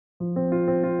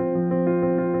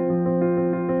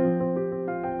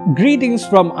Greetings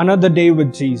from Another Day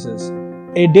with Jesus,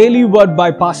 a daily word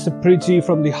by Pastor Priji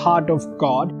from the heart of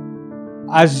God.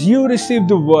 As you receive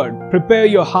the word, prepare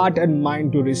your heart and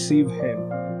mind to receive Him.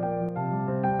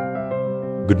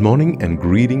 Good morning and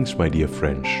greetings, my dear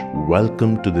friends.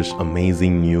 Welcome to this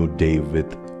amazing new day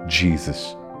with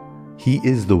Jesus. He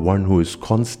is the one who is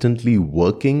constantly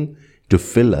working to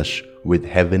fill us with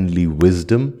heavenly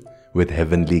wisdom, with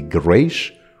heavenly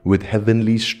grace, with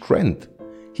heavenly strength.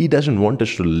 He doesn't want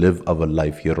us to live our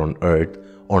life here on earth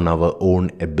on our own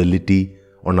ability,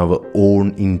 on our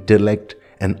own intellect,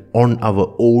 and on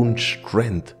our own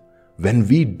strength. When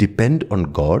we depend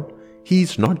on God, He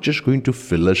is not just going to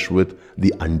fill us with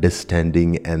the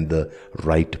understanding and the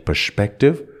right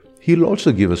perspective. He'll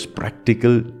also give us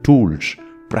practical tools,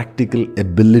 practical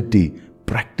ability,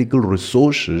 practical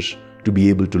resources to be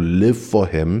able to live for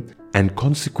Him and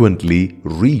consequently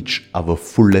reach our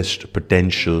fullest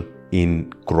potential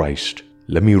in Christ.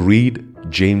 Let me read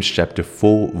James chapter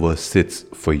 4 verse 6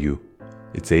 for you.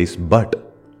 It says, "But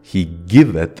He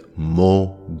giveth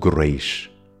more grace.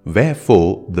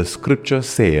 Wherefore the scripture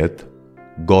saith,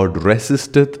 God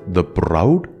resisteth the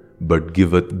proud, but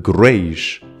giveth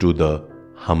grace to the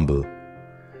humble."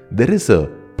 There is a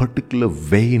particular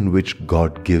way in which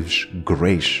God gives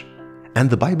grace. And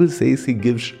the Bible says He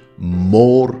gives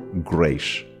more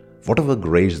grace. Whatever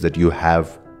grace that you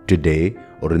have today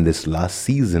or in this last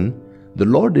season, the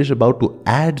Lord is about to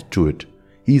add to it.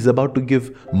 He is about to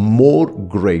give more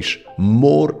grace,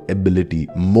 more ability,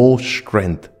 more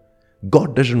strength.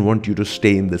 God doesn't want you to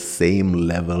stay in the same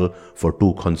level for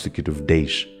 2 consecutive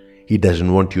days. He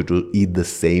doesn't want you to eat the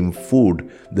same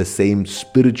food, the same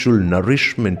spiritual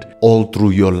nourishment all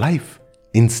through your life.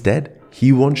 Instead,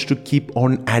 He wants to keep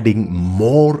on adding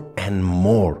more and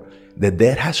more, that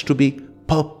there has to be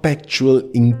perpetual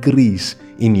increase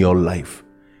in your life.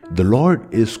 The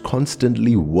Lord is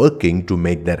constantly working to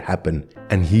make that happen,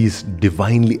 and He is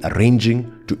divinely arranging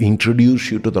to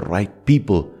introduce you to the right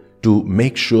people, to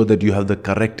make sure that you have the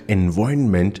correct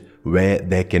environment where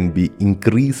there can be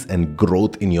increase and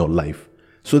growth in your life,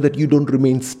 so that you don't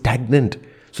remain stagnant,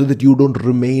 so that you don't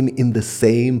remain in the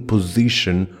same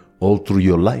position all through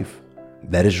your life.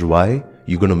 That is why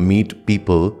you're going to meet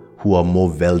people who are more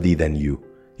wealthy than you.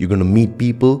 You're going to meet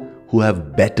people who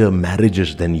have better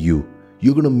marriages than you.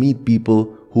 You're going to meet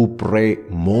people who pray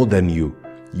more than you.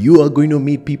 You are going to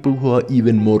meet people who are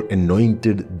even more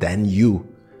anointed than you.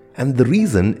 And the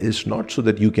reason is not so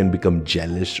that you can become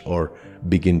jealous or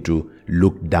begin to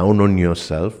look down on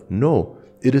yourself. No,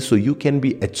 it is so you can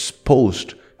be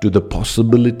exposed to the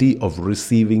possibility of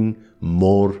receiving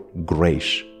more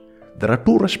grace. There are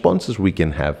 2 responses we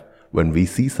can have when we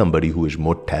see somebody who is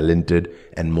more talented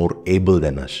and more able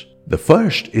than us. The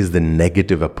first is the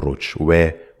negative approach,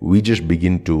 where we just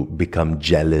begin to become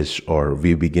jealous, or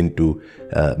we begin to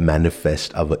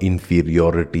manifest our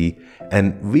inferiority,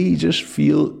 and we just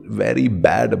feel very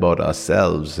bad about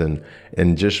ourselves and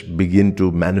just begin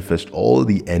to manifest all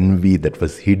the envy that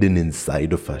was hidden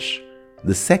inside of us.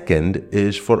 The second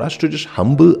is for us to just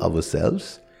humble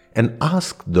ourselves and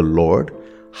ask the Lord,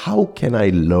 how can I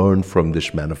learn from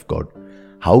this man of God?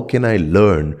 How can I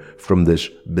learn from this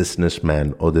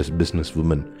businessman or this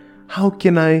businesswoman? How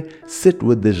can I sit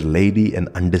with this lady and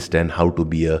understand how to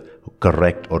be a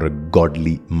correct or a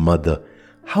godly mother?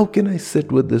 How can I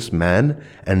sit with this man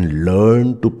and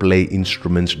learn to play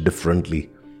instruments differently?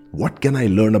 What can I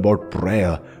learn about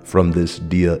prayer from this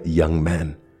dear young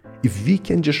man? If we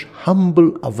can just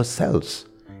humble ourselves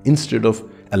instead of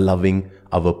allowing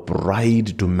our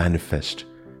pride to manifest.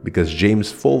 Because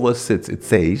James 4 verse 6, it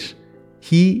says,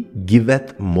 He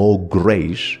giveth more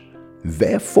grace,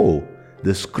 wherefore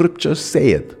the scripture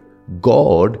saith,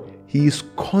 God, He is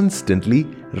constantly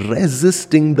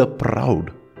resisting the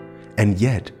proud. And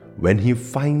yet, when He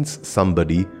finds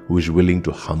somebody who is willing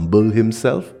to humble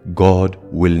himself, God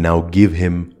will now give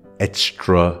him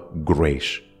extra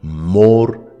grace,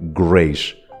 more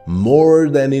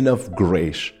than enough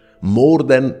grace, more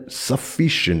than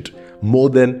sufficient,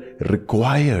 more than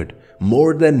required,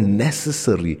 more than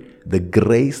necessary. The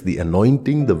grace, the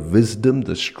anointing, the wisdom,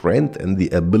 the strength, and the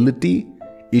ability,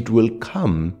 it will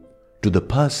come to the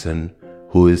person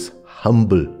who is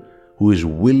humble, who is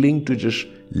willing to just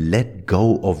let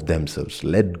go of themselves,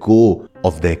 let go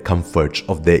of their comforts,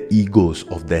 of their egos,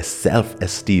 of their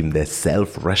self-esteem, their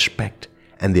self-respect,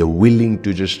 and they're willing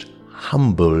to just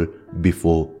humble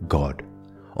before God.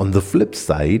 On the flip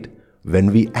side,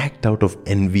 when we act out of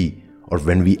envy, or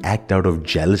when we act out of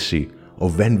jealousy, or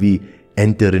when we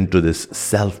enter into this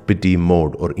self-pity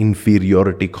mode or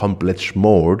inferiority complex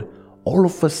mode, all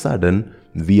of a sudden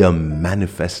we are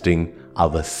manifesting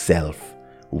ourselves.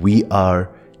 We are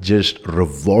just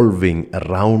revolving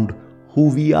around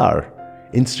who we are.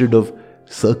 Instead of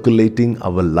circulating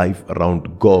our life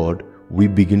around God, we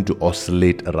begin to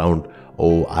oscillate around,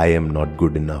 oh, I am not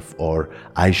good enough, or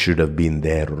I should have been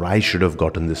there, or I should have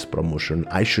gotten this promotion,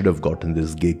 I should have gotten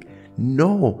this gig.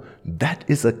 No, that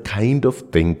is a kind of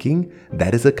thinking,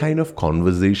 that is a kind of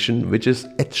conversation which is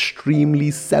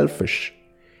extremely selfish.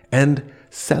 And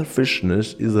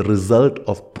selfishness is a result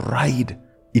of pride.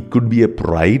 It could be a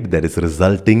pride that is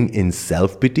resulting in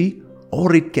self-pity,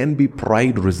 or it can be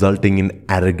pride resulting in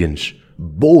arrogance.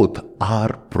 Both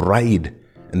are pride.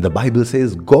 And the Bible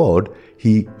says God,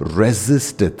 He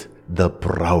resisteth the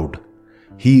proud.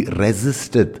 He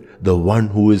resisteth the one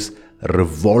who is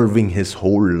revolving his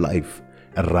whole life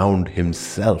around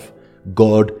himself.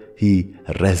 God, He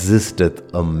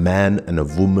resisteth a man and a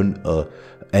woman, a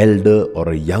elder or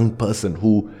a young person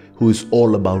who is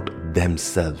all about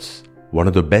themselves. One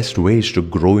of the best ways to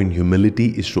grow in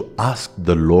humility is to ask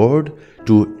the Lord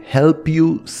to help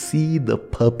you see the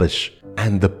purpose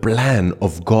and the plan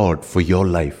of God for your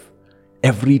life.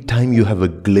 Every time you have a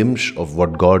glimpse of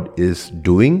what God is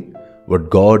doing, what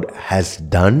God has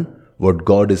done, what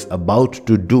God is about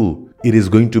to do, it is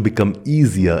going to become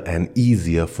easier and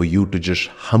easier for you to just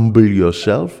humble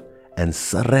yourself and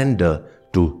surrender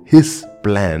to His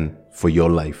plan for your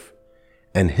life.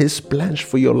 And His plans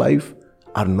for your life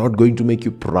are not going to make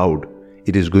you proud.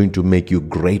 It is going to make you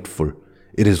grateful.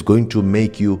 It is going to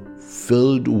make you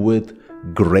filled with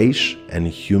grace and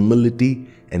humility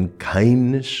and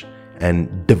kindness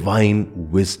and divine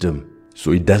wisdom.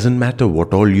 So it doesn't matter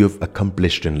what all you have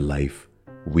accomplished in life.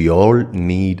 We all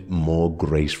need more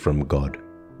grace from God.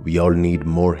 We all need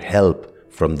more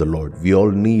help from the Lord. We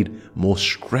all need more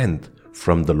strength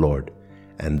from the Lord.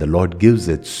 And the Lord gives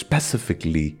it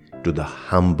specifically to the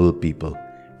humble people,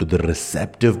 to the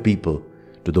receptive people,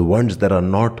 to the ones that are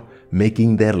not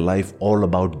making their life all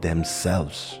about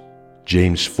themselves.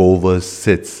 James 4 verse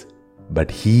 6, but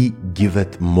He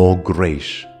giveth more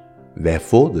grace.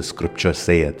 Wherefore the scripture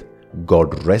saith,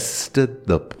 God resisteth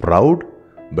the proud,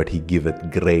 but He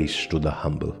giveth grace to the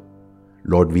humble.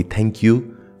 Lord, we thank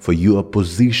You for You are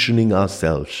positioning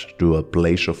ourselves to a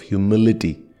place of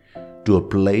humility, to a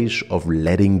place of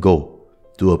letting go,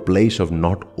 to a place of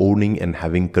not owning and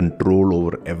having control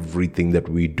over everything that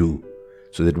we do,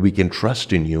 so that we can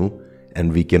trust in You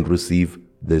and we can receive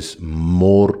this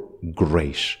more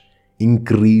grace,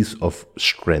 increase of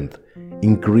strength,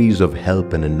 increase of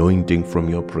help and anointing from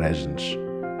Your presence.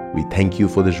 We thank You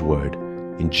for this word.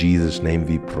 In Jesus' name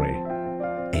we pray.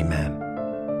 Amen.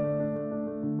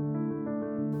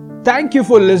 Thank you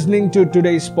for listening to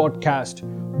today's podcast.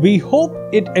 We hope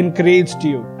it encouraged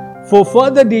you. For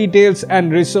further details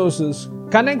and resources,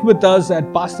 connect with us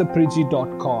at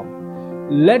pastorpreachy.com.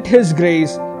 Let His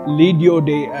grace lead your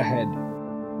day ahead.